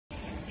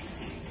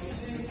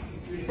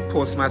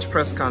post-match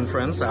press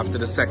conference after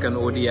the second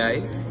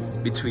ODI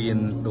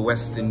between the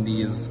West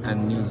Indies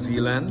and New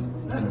Zealand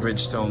in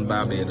Bridgetown,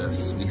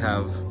 Barbados. We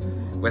have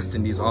West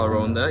Indies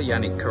all-rounder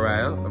yannic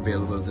cariah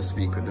available to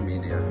speak with the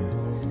media.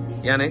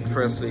 Yannick,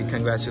 firstly,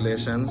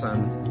 congratulations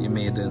on you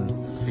made in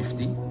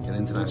 50 in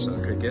international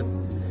cricket.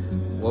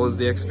 What was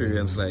the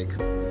experience like? It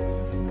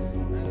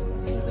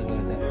was a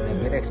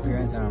great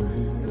experience.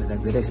 It was a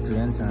great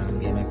experience.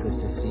 Getting my first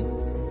 50.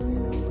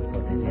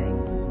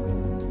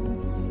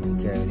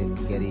 Unfortunately, I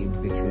didn't get the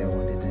victory I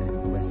wanted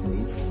for West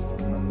Indies.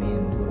 My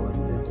main goal was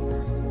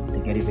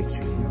to get a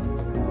victory. I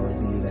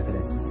always believe I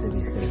could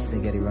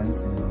still get the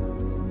runs.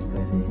 Because I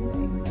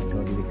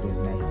thought the victory was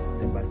nice.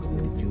 The bat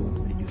with the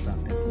due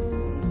factors.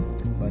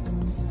 But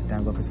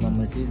thank God for some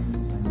mercies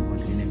and on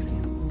to the next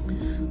game.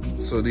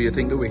 So do you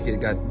think the wicket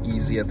got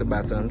easy at the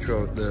baton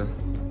throughout the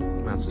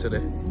match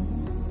today?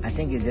 I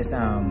think it's just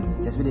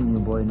with the new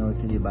ball,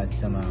 if you bat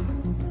some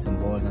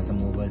balls and some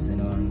overs,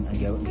 and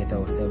get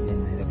ourselves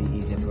in, it'll be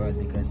easier for us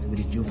because with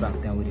the due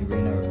factor and with the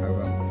rain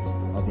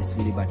around,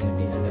 obviously the batting will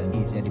be a lot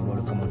easier, the ball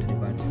will come out to the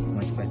bat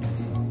much better.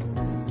 So I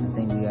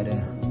think we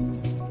gotta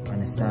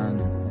understand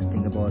and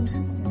think about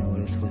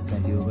those first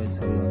 20 overs,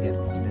 how we gonna get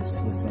those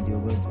first 20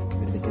 overs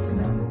with the wickets in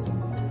hand. So,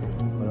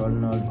 but all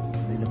in all,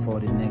 we look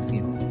forward to the next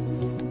game.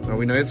 Now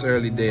we know it's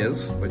early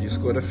days, but you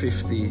scored a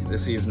 50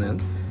 this evening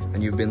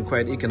and you've been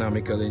quite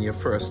economical in your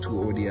first two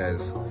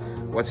ODIs.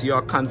 What's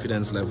your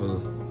confidence level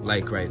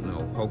like right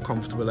now? How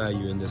comfortable are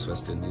you in this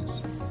West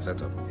Indies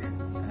setup?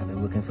 I've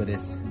been working for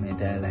this my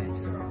entire life,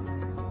 so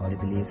all the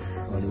belief,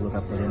 all the work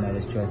I put in, all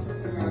the trust,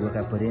 the work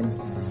I put in,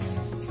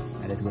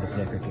 I just go to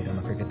play cricket. I'm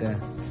a cricketer,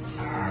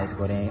 and I just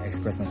go there and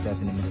express myself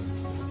in the middle.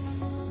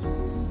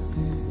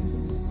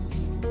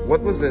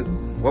 What was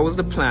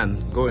the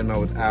plan going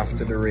out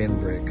after the rain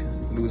break?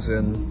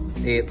 Losing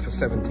 8 for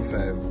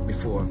 75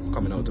 before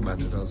coming out to bat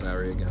with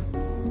Alzari again.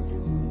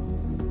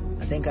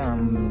 I think we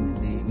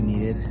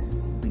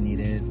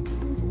needed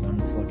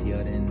 140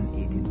 odd and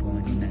 18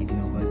 points, 19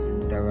 overs.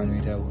 The run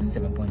rate of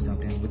 7 point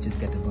something, which is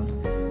gettable.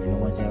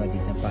 Once we have a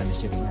decent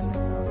partnership and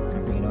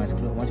bring as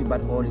close. Once we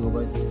bat all the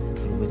overs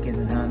with the wickets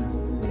in hand,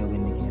 we'll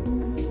win the game.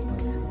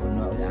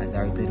 But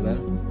Alzari played well.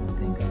 I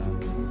think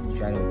we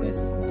tried our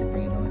best to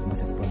bring it on as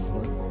much as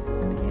possible. At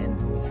the end,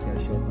 we fell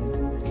short, but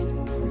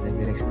it was a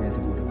good experience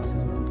for both of us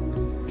as well.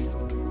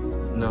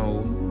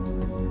 Now,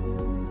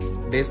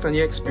 based on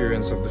your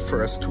experience of the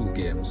first two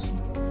games,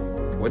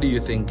 what do you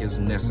think is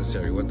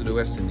necessary? What do the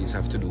West Indies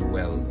have to do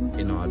well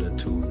in order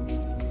to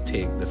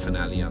take the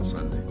finale on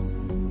Sunday?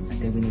 I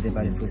think we need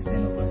about the first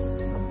 10 overs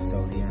from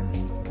Saudi and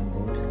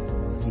both.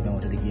 Keep them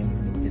out of the game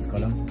in the wickets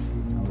column,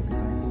 and we'll be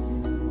fine.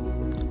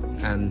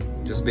 And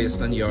just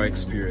based on your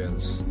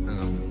experience,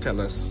 tell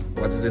us,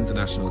 what is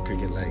international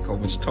cricket like? How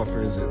much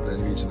tougher is it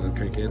than regional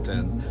cricket?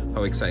 And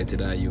how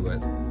excited are you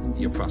at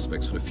your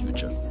prospects for the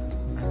future?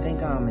 I think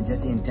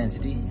just the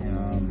intensity,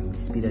 the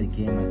speed of the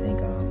game. I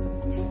think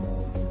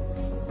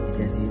it's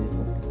just the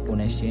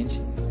opponent exchange. I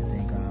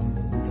think the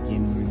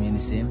game will remain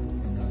the same.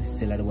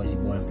 Still have to watch the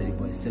ball after the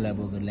ball, still have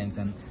good lengths,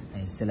 and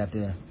still have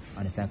to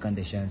understand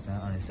conditions and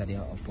understand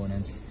the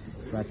opponents.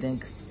 So I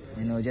think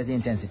just the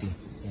intensity.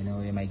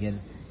 They might get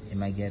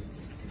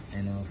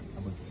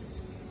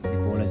the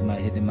bowlers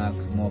might hit the mark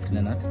more often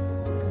than not.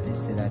 They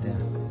still have to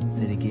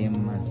play the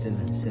game and still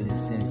the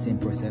same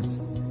process.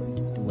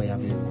 The way you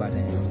have to bat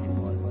and the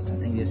ball. But I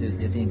think just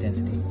the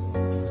intensity.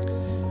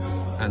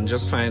 And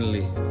just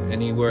finally,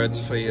 any words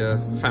for your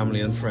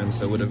family and friends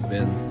that would have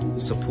been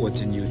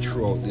supporting you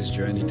throughout this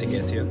journey to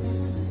get here?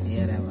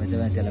 Yeah, I was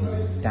going to tell them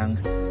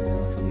thanks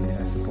for giving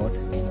us support.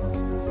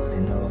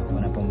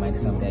 When I put mind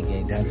to something I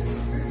get done.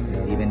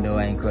 Even though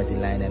I ain't crossed the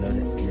line, I know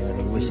that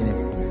they're wishing it.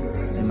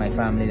 And my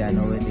family, I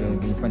know it, they're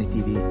in front of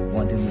TV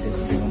wanting me to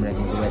bring home like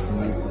the West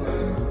Indies. But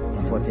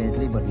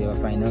unfortunately, we have a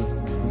final. I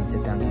want to say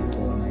thank you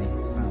for my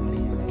family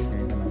and my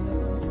friends and my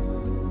loved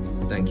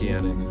ones. Thank you,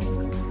 Yannick.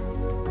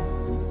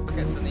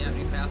 In the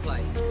opening power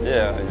play.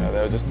 Yeah,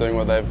 they were just doing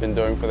what they've been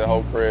doing for their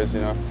whole careers.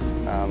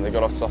 They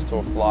got off to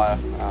a flyer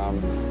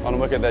on a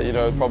wicket that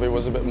probably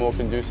was a bit more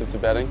conducive to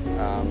batting,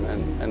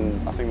 and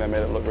I think they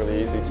made it look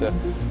really easy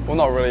well,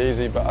 not really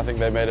easy, but I think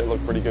they made it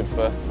look pretty good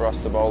for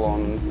us to bowl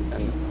on,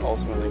 and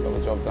ultimately got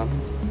the job done.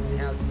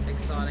 How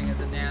exciting is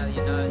it now that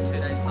in 2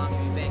 days' time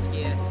you'll be back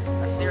here?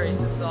 A series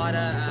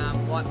decider,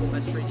 white ball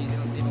history. New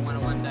Zealand's never won a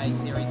one-day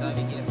series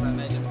over here, so I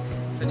imagine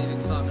plenty of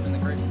excitement in the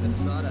group for the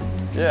decider.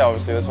 Yeah,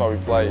 obviously that's why we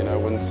play.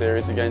 Win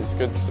series against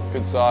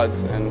good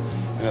sides, and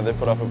they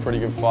put up a pretty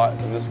good fight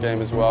in this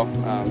game as well.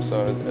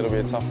 So it'll be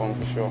a tough one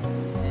for sure.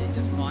 And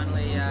just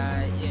finally,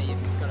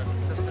 you've got a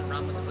consistent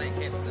run with the Black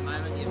Caps at the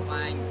moment. You're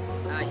playing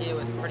here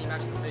with pretty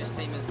much the first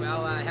team as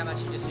well. How much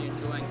are you just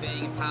enjoying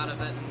being a part of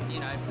it,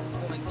 and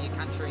performing for your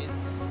country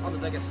on the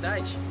biggest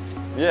stage?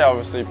 Yeah,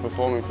 obviously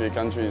performing for your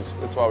country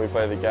that's why we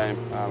play the game,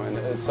 and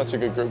it's such a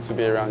good group to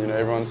be around.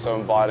 Everyone's so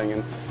inviting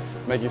and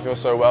make you feel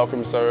so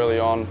welcome so early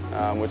on,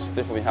 which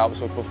definitely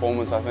helps with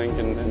performance, I think,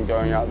 and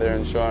going out there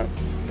and showing,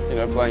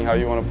 playing how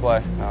you want to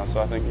play.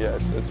 So I think, yeah,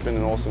 it's been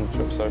an awesome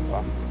trip so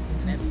far.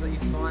 And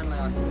absolutely fine.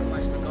 I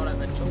almost forgot it,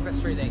 but talk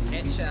us through that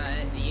catch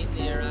at the end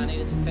there.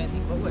 Needed some fancy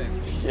footwork.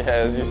 Yeah,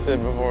 as you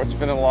said before, it's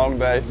been a long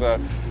day, so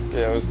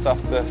yeah, it was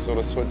tough to sort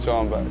of switch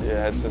on, but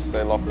yeah, had to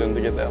stay locked in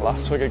to get that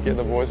last wicket, get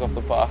the boys off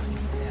the park.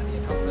 Yeah,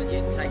 you're confident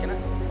you'd taken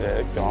it?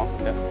 Yeah, gone.